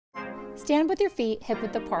Stand with your feet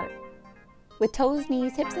hip-width apart. With toes,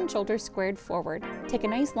 knees, hips, and shoulders squared forward, take a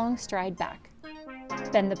nice long stride back.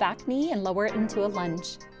 Bend the back knee and lower it into a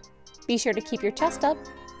lunge. Be sure to keep your chest up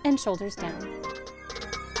and shoulders down.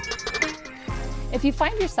 If you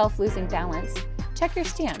find yourself losing balance, check your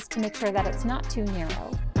stance to make sure that it's not too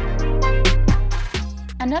narrow.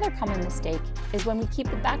 Another common mistake is when we keep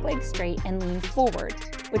the back leg straight and lean forward,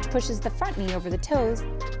 which pushes the front knee over the toes,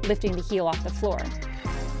 lifting the heel off the floor.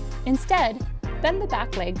 Instead, bend the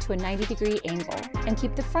back leg to a 90-degree angle and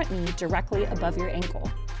keep the front knee directly above your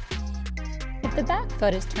ankle. If the back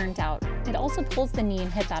foot is turned out, it also pulls the knee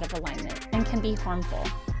and hip out of alignment and can be harmful.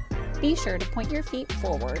 Be sure to point your feet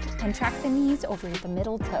forward and track the knees over the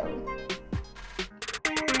middle toe.